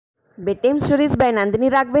Bedtime Stories by Nandini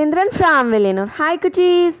Raghavendran from Villanur. Hi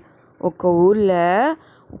కుచీస్. ఒక ఊర్లో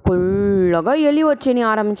కొల్లగా ఎలి వచ్చేని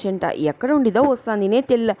ఆరంభించంట. ఎక్కడ ఉండిదో వస్తుందినే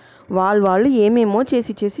తెల్ల. వాళ్ళు ఏమేమో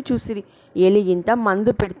చేసి చూసిరి. ఎలిగింత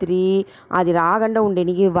మందు పెడితిరి, అది రాకుండా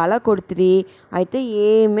ఉండేనికి వల కొడుతిరి. అయితే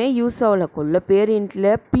ఏమే యూస్ అవ్వలే. కొల్ల పేరు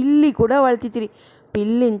ఇంట్లో పిల్లి కూడా వళతితిరి.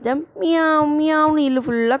 పిల్లి ఇంత మియావ్ మియావ్ని ఇల్లు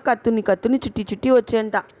ఫుల్లా కత్తుని చుట్టి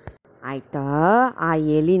వచ్చేంట. అయితే ఆ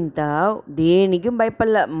ఎలింత దేనికి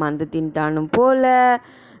భయపడలే. మందు తింటాను పోలే,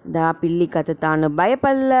 పిల్లి కథ తాను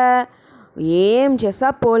భయపడలే, ఏం చేస్తా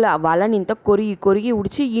పోలే. వాళ్ళని ఇంత కొరిగి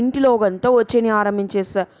ఉడిచి ఇంటిలోకంతా వచ్చేని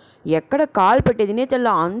ఆరంభించేస్తా. ఎక్కడ కాలు పెట్టేదినే తెల్ల,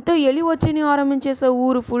 అంత ఎలి వచ్చేని ఆరంభించేస్తా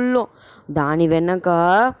ఊరు ఫుల్లో. దాని వెనక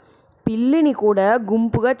పిల్లిని కూడా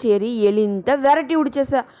గుంపుగా చేరి ఎలింత వెరటి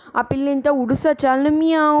ఉడిచేసా. ఆ పిల్లింత ఉడుసా చాలని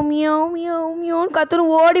మియావ్ మియావ్ మియావ్ మియావ్ కథను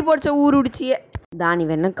ఓడిపొడిచా ఊరు ఉడిచియే. దాని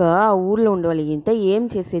వెనక ఆ ఊర్లో ఉండేవాళ్ళు ఇంత ఏం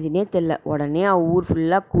చేసేదినే తెల్ల. ఉడనే ఆ ఊరు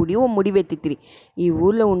ఫుల్లా కూడి ఓ ముడివెత్తితిరి. ఈ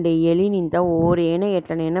ఊర్లో ఉండే ఎలినింత ఓరేనా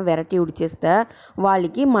ఎట్లనైనా వెరటి ఉడిచేస్తా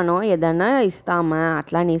వాళ్ళకి మనం ఏదైనా ఇస్తామా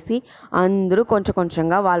అట్లా అనేసి అందరూ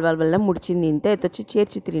కొంచెంగా వాళ్ళ ముడిచింది ఇంత ఎత్తొచ్చి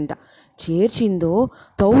చేర్చితిరింట. చేర్చిందో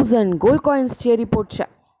 1000 గోల్డ్ కాయిన్స్ చేరిపోచ్చా.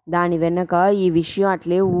 దాని వెనక ఈ విషయం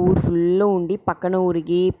అట్లే ఊరు ఫుల్లో ఉండి పక్కన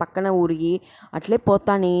ఊరికి అట్లే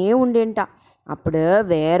పోతానే ఉండేంట. అప్పుడు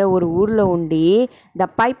వేరే ఊర్లో ఉండి ద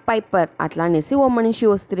పైపర్ అట్లా అనేసి ఓ మనిషి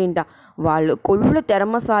వస్తురింట. వాళ్ళు కొళ్ళు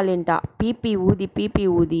తెరమసాలింట. పీపీ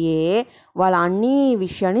ఊదియే వాళ్ళ అన్ని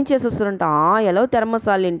విషయాన్ని చేసేస్తారంట. ఎలా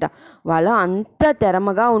తెరమసాలింట. వాళ్ళు అంత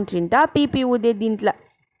తెరమగా ఉంటుంట పీపీ ఊదే దీంట్లో.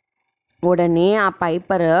 ఉడనే ఆ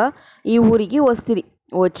పైపర్ ఈ ఊరికి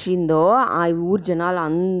వచ్చిందో ఆ ఊరు జనాలు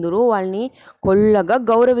అందరూ వాళ్ళని కొల్లగా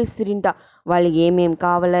గౌరవిస్తురింట. వాళ్ళకి ఏమేం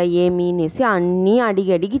కావాలా ఏమి అనేసి అన్నీ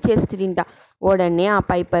అడిగి చేస్తురింట. ఉడనే ఆ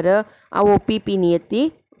పైపర్ ఓ పీపీని ఎత్తి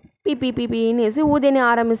పీపీ అనేసి ఊదేని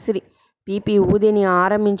ఆరంభిస్తుంది. పీపీ ఊదేని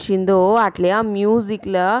ఆరంభించిందో అట్లే ఆ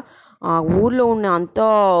మ్యూజిక్లో ఆ ఊర్లో ఉన్న అంతా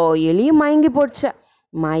ఎలి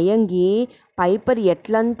మయంగి పైపర్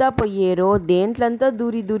ఎట్లంతా పొయ్యేరో దేంట్లంతా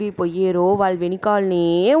దూరి పొయ్యేరో వాళ్ళ వెనకాలనే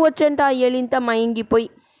వచ్చంట ఆ ఎలింతా మయంగిపోయి.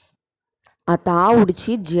 ఆ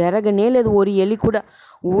ఉడిచి జరగనే లేదు ఓరి ఎలి కూడా.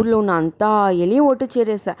 ఊర్లో ఉన్న అంతా ఎలి ఒట్టు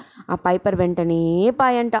చేరేసా. ఆ పైపర్ వెంటనే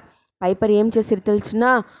పాయంట. పైపర్ ఏం చేసిరి తెలిసినా,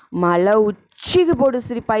 మళ్ళా ఉచ్చికి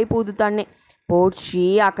పొడుసిరి పైపు ఊదుతానే. పోడ్చి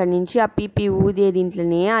అక్కడి నుంచి ఆ పీపీ ఊదే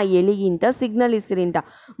దీంట్లోనే ఆ ఎలిగింత సిగ్నల్ ఇసిరింట.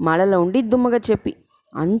 మళ్ళలో ఉండి దుమ్మగా చెప్పి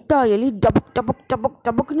అంతా ఎలి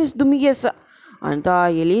టబుక్ని దుమ్మిగేసా. అంతా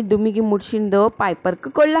ఎలి దుమ్మిగి ముడిచిందో పైపర్కు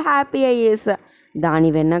కొల్ల హ్యాపీ అయ్యేసా. దాని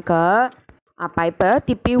వెనక ఆ పైపర్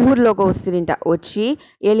తిప్పి ఊర్లోకి వస్తురింట. వచ్చి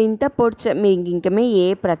ఎలింత పొడిచ మీకు ఇంకమే ఏ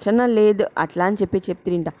ప్రచన లేదు అట్లా అని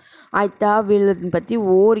చెప్తిరింట. అయితే వీళ్ళ ప్రతి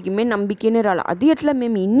ఓరికిమే నంబికేనే రాల. అది ఎట్లా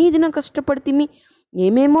మేము ఇన్ని దిన కష్టపడితిమి,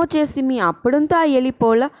 ఏమేమో చేసిమి, అప్పుడంతా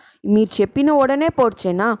ఎలిపోలా, మీరు చెప్పిన ఉడనే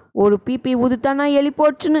పోడ్చేనా, ఓరు పీపీ ఊదుతానా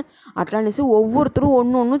ఎలిపోడ్చును అట్లా అనేసి ఒవ్వొరుతరు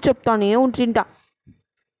ఒన్నొన్ను చెప్తానే ఉంటుంట.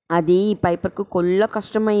 అది ఈ పైపర్కు కొల్ల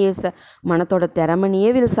కష్టమయ్యేసా. మనతోడ తెరమనియే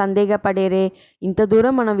వీళ్ళు సందేహపడేరే, ఇంత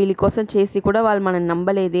దూరం మనం వీళ్ళ కోసం చేసి కూడా వాళ్ళు మనం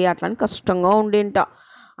నమ్మలేదే అట్లా అని కష్టంగా ఉండేంట.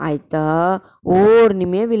 అయితే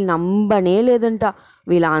ఓర్నిమే వీళ్ళు నమ్మనే లేదంట.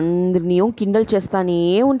 వీళ్ళందరినీ కిండల్ చేస్తానే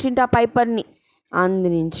ఉంచింట ఆ పైపర్ని.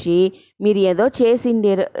 అందునుంచి మీరు ఏదో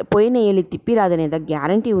చేసిండేరు, పోయిన ఏలి తిప్పి రాదనేదో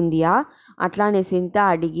గ్యారంటీ ఉందియా అట్లా అనేసి ఇంత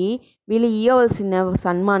అడిగి వీళ్ళు ఇవ్వవలసిన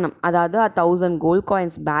సన్మానం అదాదు ఆ 1000 గోల్డ్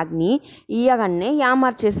కాయిన్స్ బ్యాగ్ని ఇయ్యగానే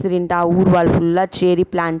ఏమార్చేసిరింట ఆ ఊరు వాళ్ళు ఫుల్లా చేరి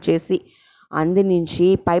ప్లాన్ చేసి. అందునుంచి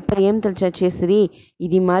పైపర్ ఏం చేసిరి,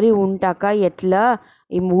 ఇది మరి ఉంటాక ఎట్లా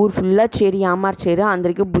ఈ ఊరు ఫుల్లా చేరి ఏమార్చేరు,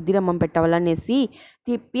 అందరికీ బుద్ధి రమ్మం పెట్టవాలనేసి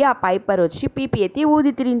తిప్పి ఆ పైపర్ వచ్చి పీపీ ఎత్తి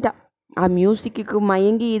ఊదితిరింట. ఆ మ్యూజిక్కి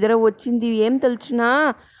మయంగి ఇదర వచ్చింది ఏం తెలుసునా,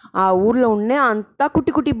 ఆ ఊర్లో ఉండే అంతా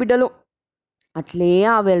కుట్టి బిడ్డలు అట్లే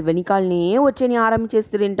ఆ వాళ్ళ వెనకాలనే వచ్చేని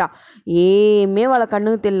ఆరంభించేస్తురింట. ఏమే వాళ్ళ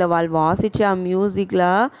కన్నుకు తెల్ల. వాళ్ళు వాసిచ్చే ఆ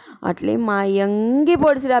మ్యూజిక్లా అట్లే మయంగి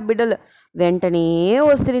పొడిసిరి ఆ బిడ్డలు. వెంటనే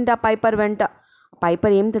వస్తురింట ఆ పైపర్ వెంట.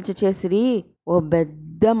 పైపర్ ఏం చేసిరి, ఓ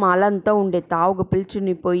పెద్ద మాలంతా ఉండే తావుగా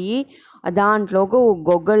పిలుచుని పోయి దాంట్లోగా ఓ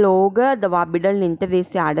గొగ్గలోగా ఆ బిడ్డల్ని ఎంత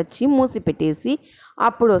వేసి అడచి మూసి పెట్టేసి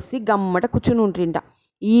అప్పుడు వస్తే గమ్మట కూర్చుని ఉంటుంట.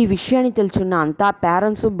 ఈ విషయాన్ని తెలుసున్న అంతా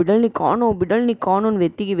పేరెంట్స్ బిడ్డల్ని కాను అని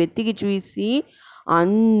వెతికి చూసి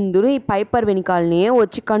అందరూ ఈ పైపర్ వెనకాలనే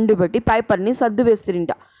వచ్చి కండు పెట్టి పైపర్ని సర్దు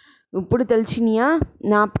వేస్తురింట. ఇప్పుడు తెలిసినయా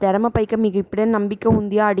నా తెరమ పైక మీకు ఇప్పుడే నమ్మిక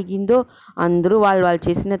ఉందియా అడిగిందో, అందరూ వాళ్ళు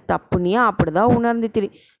చేసిన తప్పుని అప్పుడుదా ఉణర్ందితిరి.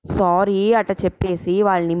 సారీ అట చెప్పేసి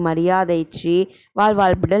వాళ్ళని మర్యాద ఇచ్చి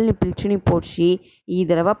వాళ్ళ బిడ్డల్ని పిలిచుని పోడ్చి ఈ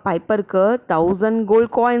దడవ పైపర్కు 1000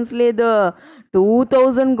 గోల్డ్ కాయిన్స్ లేదు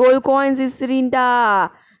 2000 గోల్డ్ కాయిన్స్ ఇస్తురింట.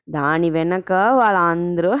 దాని వెనక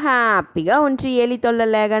వాళ్ళందరూ హ్యాపీగా ఉంచి ఏలి తొల్ల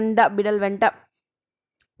లేకుండా బిడల్ వెంట.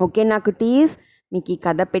 ఓకే నాకు టీస్ మీకు ఈ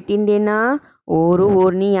కథ పెట్టిండేనా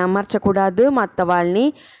ஊர்னி ஏமாற்றக்கூடாது மற்றவாள்னி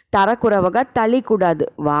தரக்குறைவగా தள்ளிக்கூடாது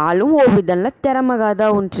వాళ్ళం ఓ విధంగా திறமைగా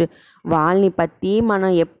தான் ఉంచు వాళ్ళని పற்றி మనం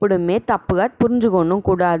ఎప్పుడుమే తప్పుగా పుంజుకోవడం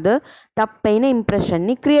కూడదు తప్పైన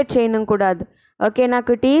ఇంప్రెషన్ని క్రియేట్ చేయడం కూడదు ఓకేనా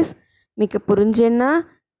కుటీస్ మీకు పురించేనా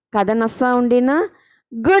కథ నస్సా ఉండేనా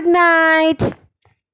గుడ్ నైట్